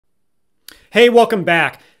Hey, welcome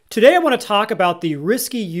back. Today I want to talk about the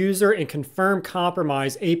risky user and confirm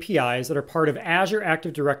compromise APIs that are part of Azure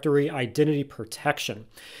Active Directory Identity Protection.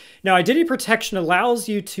 Now, identity protection allows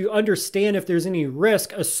you to understand if there's any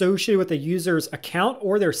risk associated with a user's account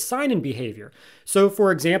or their sign-in behavior. So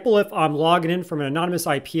for example, if I'm logging in from an anonymous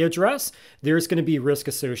IP address, there's going to be risk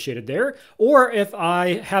associated there. Or if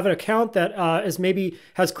I have an account that maybe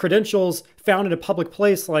has credentials found in a public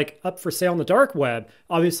place like up for sale on the dark web,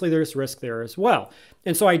 obviously there's risk there as well.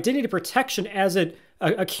 And so identity protection, as it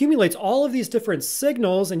accumulates all of these different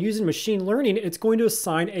signals and using machine learning, it's going to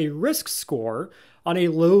assign a risk score on a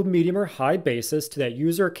low, medium, or high basis to that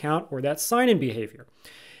user account or that sign-in behavior.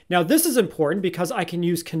 Now, this is important because I can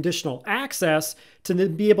use conditional access to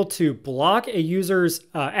then be able to block a user's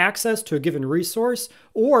access to a given resource,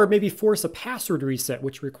 or maybe force a password reset,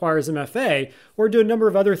 which requires MFA, or do a number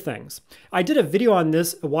of other things. I did a video on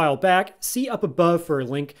this a while back. See up above for a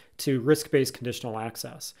link to risk-based conditional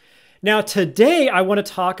access. Now, today I want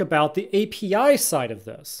to talk about the API side of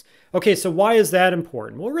this. Okay, so why is that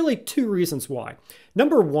important? Well, really two reasons why.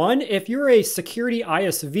 Number one, if you're a security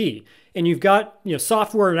ISV and you've got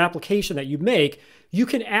software and application that you make, you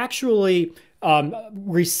can actually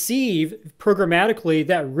receive programmatically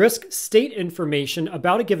that risk state information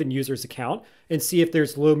about a given user's account and see if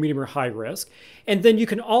there's low, medium, or high risk. And then you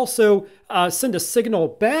can also send a signal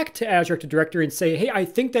back to Azure Active Directory and say, hey, I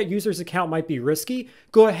think that user's account might be risky.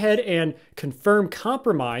 Go ahead and confirm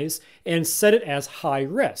compromise and set it as high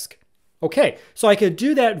risk. Okay, so I could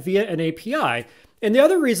do that via an API. And the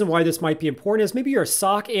other reason why this might be important is maybe you're a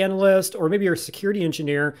SOC analyst or maybe you're a security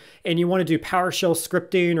engineer and you want to do PowerShell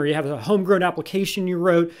scripting, or you have a homegrown application you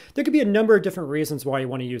wrote. There could be a number of different reasons why you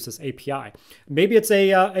want to use this API. Maybe it's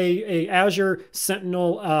a Azure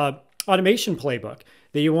Sentinel automation playbook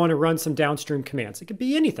that you want to run some downstream commands. It could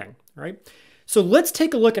be anything, right? So let's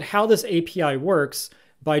take a look at how this API works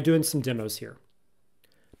by doing some demos here.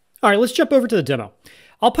 All right, let's jump over to the demo.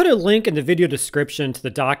 I'll put a link in the video description to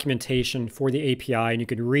the documentation for the API, and you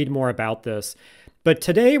can read more about this. But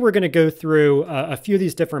today we're going to go through a few of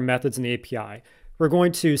these different methods in the API. We're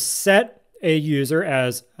going to set a user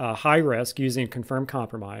as high risk using confirm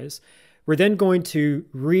compromise. We're then going to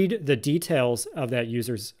read the details of that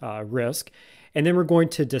user's risk, and then we're going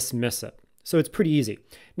to dismiss it. So it's pretty easy.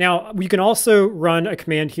 Now, we can also run a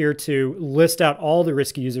command here to list out all the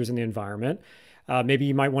risky users in the environment. Maybe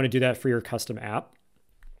you might want to do that for your custom app.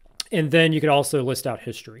 And then you could also list out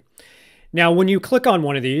history. Now, when you click on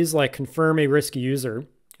one of these, like confirm a risky user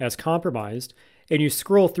as compromised, and you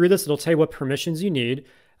scroll through this, it'll tell you what permissions you need.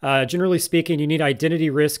 Generally speaking, you need identity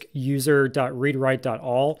risk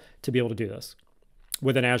user.readwrite.all to be able to do this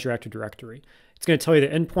with an Azure Active Directory. It's going to tell you the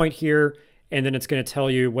endpoint here, and then it's going to tell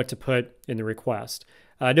you what to put in the request.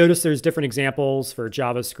 Notice there's different examples for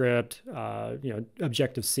JavaScript,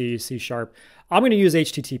 Objective-C, C#. I'm going to use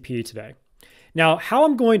HTTP today. Now, how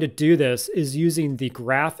I'm going to do this is using the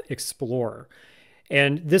Graph Explorer.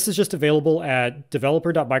 And this is just available at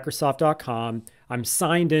developer.microsoft.com. I'm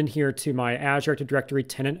signed in here to my Azure Active Directory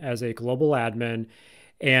tenant as a global admin.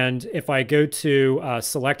 And if I go to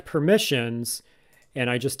select permissions and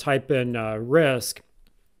I just type in risk,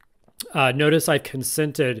 notice I've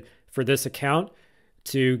consented for this account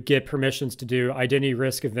to get permissions to do identity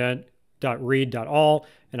risk event.read.all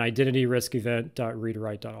and identity risk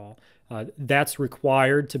event.readwrite.all. That's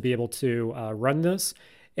required to be able to run this,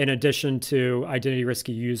 in addition to identity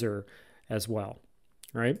risky user as well,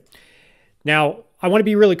 right? Now, I want to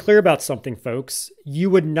be really clear about something, folks. You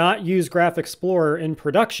would not use Graph Explorer in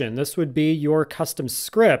production. This would be your custom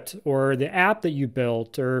script or the app that you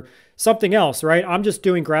built or something else, right? I'm just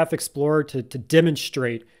doing Graph Explorer to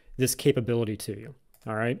demonstrate this capability to you,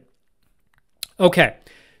 all right? Okay,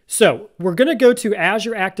 so we're going to go to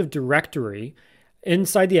Azure Active Directory.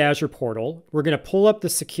 Inside the Azure portal, we're going to pull up the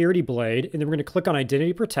security blade, and then we're going to click on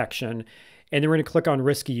identity protection, and then we're going to click on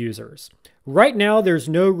risky users. Right now, there's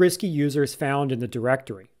no risky users found in the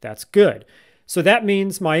directory. That's good. So that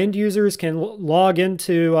means my end users can log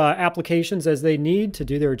into applications as they need to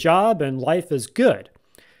do their job, and life is good.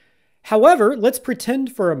 However, let's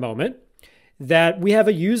pretend for a moment that we have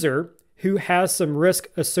a user who has some risk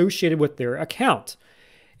associated with their account.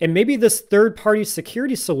 And maybe this third-party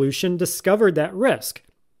security solution discovered that risk.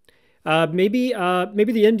 Maybe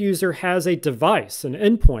the end user has a device, an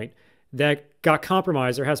endpoint, that got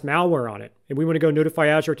compromised or has malware on it. And we want to go notify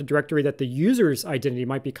Azure Active Directory that the user's identity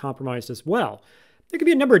might be compromised as well. There could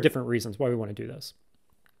be a number of different reasons why we want to do this.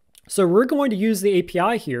 So we're going to use the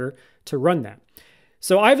API here to run that.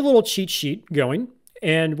 So I have a little cheat sheet going.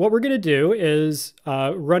 And what we're going to do is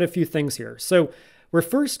run a few things here. So we're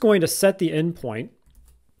first going to set the endpoint.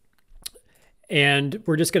 And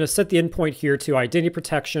we're just going to set the endpoint here to identity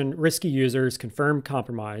protection, risky users, confirm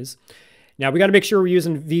compromise. Now we got to make sure we're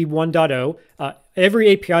using v1.0.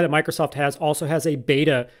 Every API that Microsoft has also has a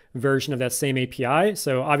beta version of that same API.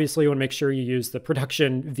 So obviously you want to make sure you use the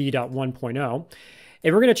production v.1.0.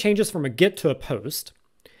 And we're going to change this from a get to a post.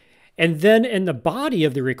 And then in the body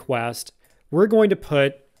of the request, we're going to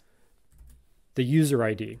put the user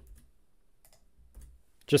ID,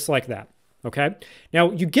 just like that. Okay. Now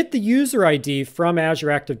you get the user ID from Azure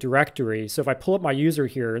Active Directory. So if I pull up my user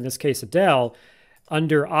here, in this case Adele,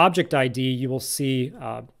 under Object ID, you will see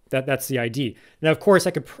that's the ID. Now, of course,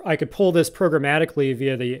 I could pull this programmatically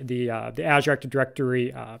via the Azure Active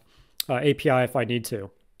Directory API if I need to.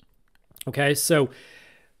 Okay, so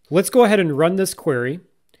let's go ahead and run this query,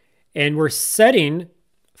 and we're setting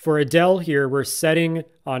for Adele here. We're setting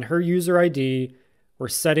on her user ID. We're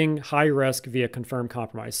setting high risk via confirm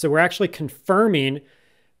compromise. So we're actually confirming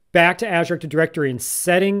back to Azure Active Directory and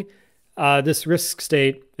setting this risk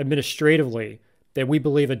state administratively that we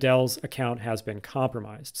believe Adele's account has been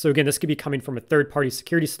compromised. So again, this could be coming from a third-party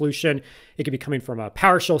security solution. It could be coming from a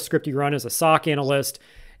PowerShell script you run as a SOC analyst.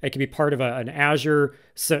 It could be part of an Azure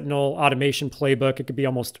Sentinel automation playbook. It could be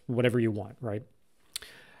almost whatever you want, right?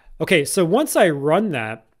 Okay, so once I run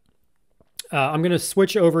that, I'm going to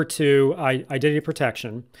switch over to identity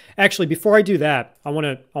protection. Actually, before I do that, I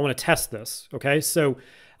want to test this. Okay, so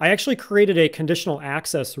I actually created a conditional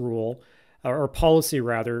access rule or policy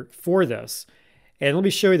rather for this, and let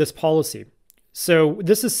me show you this policy. So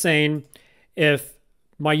this is saying if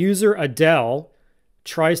my user Adele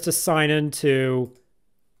tries to sign into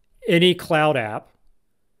any cloud app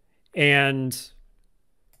and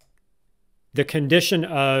the condition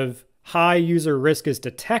of high user risk is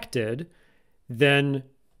detected, then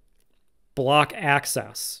block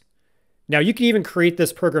access. Now you can even create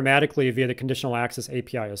this programmatically via the conditional access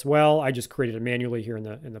API as well. I just created it manually here in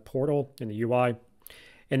the portal, in the UI,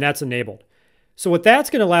 and that's enabled. So what that's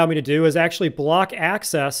going to allow me to do is actually block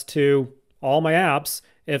access to all my apps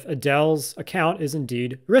if Adele's account is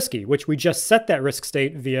indeed risky, which we just set that risk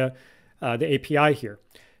state via the API here.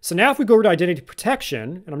 So now if we go over to identity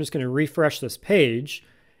protection, and I'm just going to refresh this page,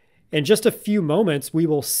 in just a few moments, we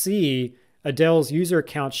will see Adele's user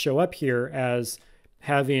account show up here as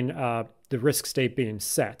having the risk state being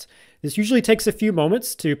set. This usually takes a few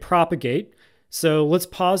moments to propagate. So let's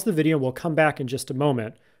pause the video. We'll come back in just a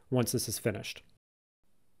moment once this is finished.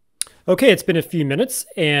 Okay, it's been a few minutes,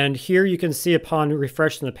 and here you can see upon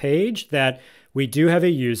refreshing the page that we do have a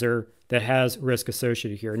user that has risk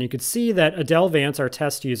associated here. And you can see that Adele Vance, our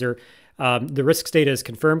test user, the risk state is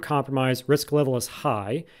confirmed compromise, risk level is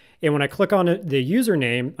high. And when I click on the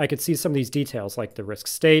username, I could see some of these details like the risk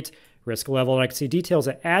state, risk level, and I can see details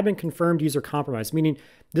that admin confirmed user compromise, meaning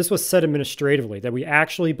this was set administratively, that we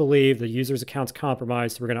actually believe the user's account's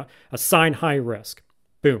compromised. So we're going to assign high risk.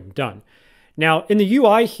 Boom, done. Now in the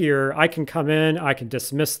UI here, I can come in, I can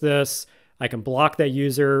dismiss this, I can block that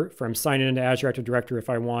user from signing into Azure Active Directory if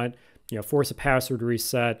I want, force a password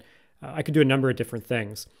reset. I could do a number of different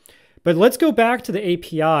things. But let's go back to the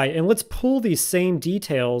API and let's pull these same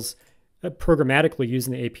details programmatically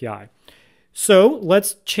using the API. So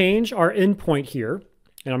let's change our endpoint here.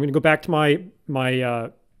 And I'm going to go back to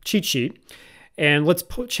my cheat sheet. And let's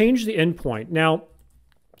change the endpoint. Now,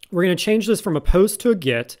 we're going to change this from a post to a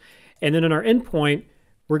get. And then in our endpoint,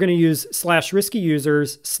 we're going to use /risky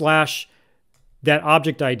users / that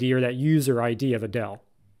object ID or that user ID of Adele.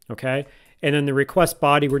 Okay. And then the request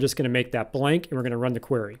body, we're just going to make that blank and we're going to run the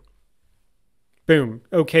query. Boom.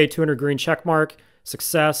 Okay, 200 green check mark,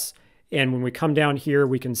 success. And when we come down here,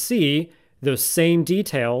 we can see those same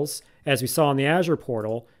details as we saw in the Azure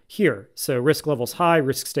portal here. So risk levels high,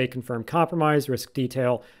 risk state confirmed compromise, risk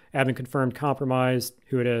detail, admin confirmed compromised,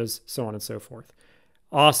 who it is, so on and so forth.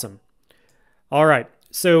 Awesome. All right.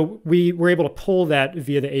 So we were able to pull that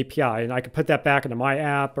via the API, and I can put that back into my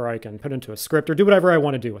app, or I can put it into a script, or do whatever I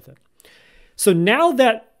want to do with it. So now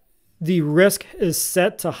that the risk is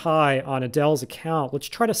set to high on Adele's account, let's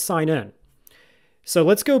try to sign in. So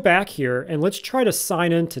let's go back here and let's try to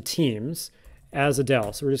sign into Teams as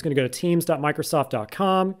Adele. So we're just going to go to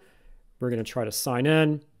teams.microsoft.com. We're going to try to sign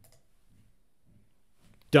in.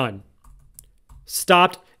 Done.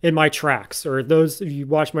 Stopped in my tracks. Or those of you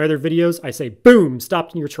watch my other videos, I say, boom,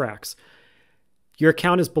 stopped in your tracks. Your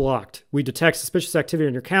account is blocked. We detect suspicious activity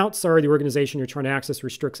on your account. Sorry, the organization you're trying to access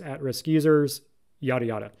restricts at-risk users, yada,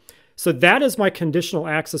 yada. So that is my conditional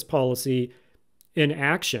access policy in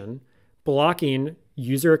action, blocking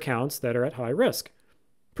user accounts that are at high risk.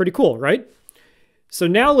 Pretty cool, right? So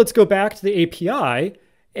now let's go back to the API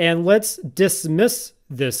and let's dismiss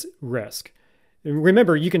this risk. And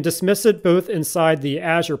remember, you can dismiss it both inside the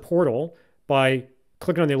Azure portal by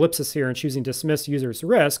clicking on the ellipsis here and choosing dismiss user's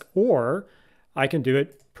risk, or I can do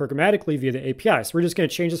it programmatically via the API. So we're just going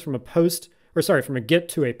to change this from from a get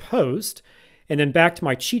to a post. And then back to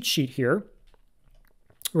my cheat sheet here,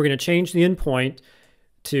 we're going to change the endpoint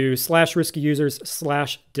to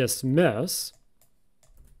 /riskyusers/dismiss.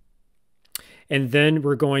 And then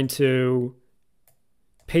we're going to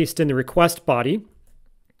paste in the request body.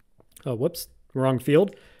 Oh, whoops, wrong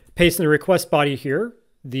field. Paste in the request body here,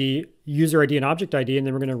 the user ID and object ID, and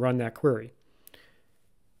then we're going to run that query.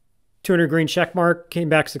 200 green check mark came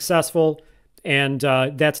back successful, and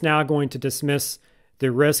that's now going to dismiss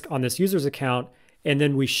the risk on this user's account, and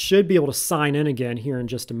then we should be able to sign in again here in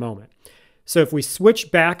just a moment. So if we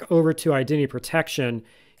switch back over to identity protection,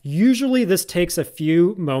 usually this takes a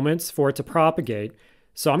few moments for it to propagate.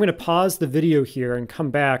 So I'm going to pause the video here and come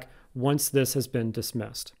back once this has been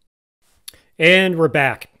dismissed. And we're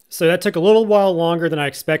back. So that took a little while longer than I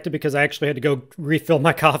expected because I actually had to go refill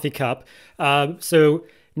my coffee cup. So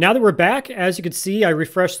now that we're back, as you can see, I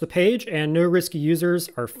refreshed the page and no risky users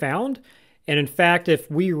are found. And in fact, if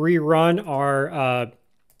we rerun our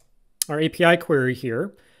API query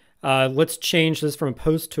here, let's change this from a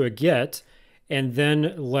post to a get, and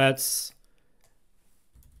then let's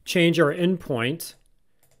change our endpoint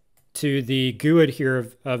to the GUID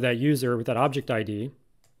here of that user with that object ID,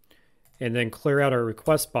 and then clear out our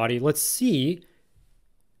request body. Let's see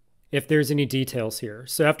if there's any details here.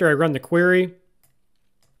 So after I run the query,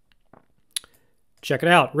 check it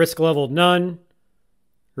out. Risk level none.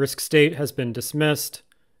 Risk state has been dismissed.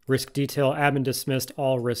 Risk detail admin dismissed.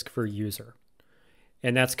 All risk for user.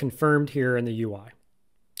 And that's confirmed here in the UI.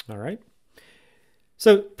 All right.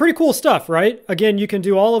 So pretty cool stuff, right? Again, you can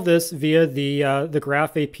do all of this via the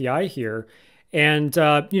Graph API here. And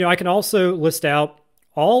I can also list out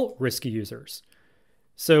all risky users.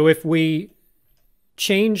 So if we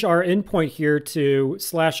change our endpoint here to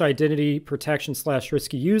 /identity protection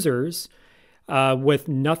 /risky users with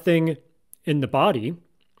nothing in the body,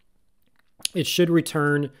 it should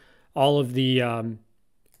return all of the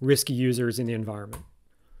risky users in the environment.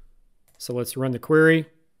 So let's run the query.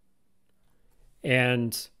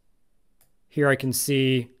 And here I can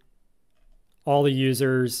see all the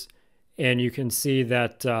users, and you can see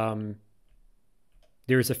that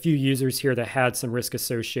there's a few users here that had some risk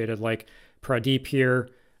associated, like Pradeep here.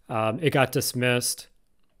 It got dismissed,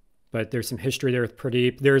 but there's some history there with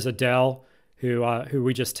Pradeep. There's Adele, who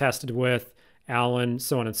we just tested with, Alan,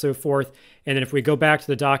 so on and so forth. And then if we go back to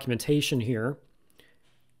the documentation here,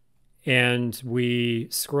 and we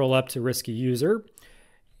scroll up to risky user,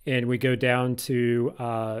 and we go down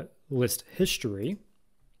to list history,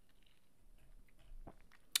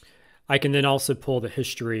 I can then also pull the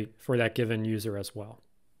history for that given user as well.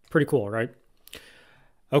 Pretty cool, right?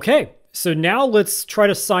 Okay, so now let's try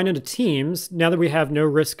to sign into Teams now that we have no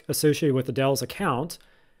risk associated with Adele's account.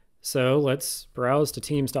 So let's browse to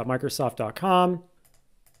teams.microsoft.com,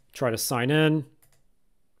 try to sign in.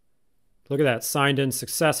 Look at that, signed in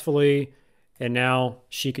successfully, and now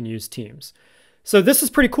she can use Teams. So this is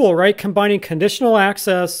pretty cool, right? Combining conditional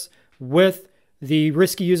access with the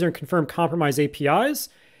risky user and confirmed compromise APIs.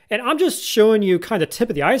 And I'm just showing you kind of the tip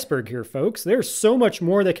of the iceberg here, folks. There's so much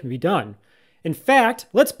more that can be done. In fact,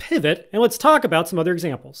 let's pivot and let's talk about some other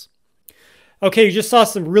examples. Okay, you just saw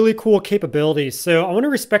some really cool capabilities. So I want to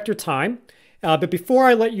respect your time. But before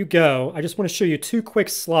I let you go, I just want to show you two quick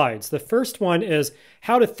slides. The first one is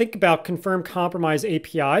how to think about confirmed compromise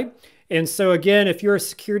API. And so again, if you're a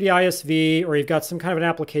security ISV or you've got some kind of an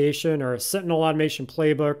application or a Sentinel automation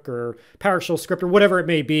playbook or PowerShell script or whatever it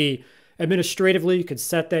may be, administratively, you could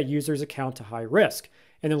set that user's account to high risk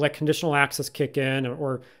and then let conditional access kick in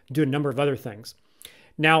or do a number of other things.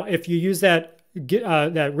 Now, if you use that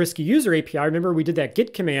risky user API, remember we did that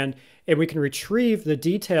get command and we can retrieve the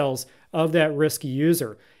details of that risky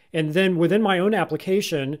user. And then within my own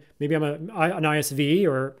application, maybe I'm an ISV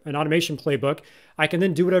or an automation playbook, I can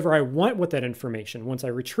then do whatever I want with that information once I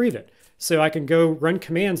retrieve it. So I can go run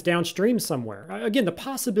commands downstream somewhere. Again, the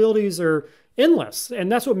possibilities are endless,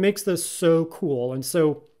 and that's what makes this so cool and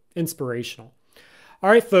so inspirational. All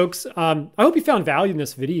right, folks, I hope you found value in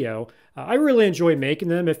this video. I really enjoy making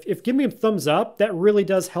them. If give me a thumbs up, that really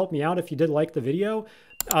does help me out if you did like the video.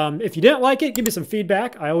 If you didn't like it, give me some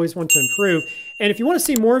feedback. I always want to improve. And if you want to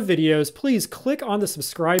see more videos, please click on the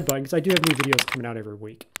subscribe button because I do have new videos coming out every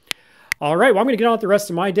week. All right, well, I'm going to get on with the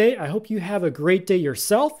rest of my day. I hope you have a great day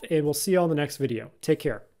yourself, and we'll see you all in the next video. Take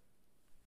care.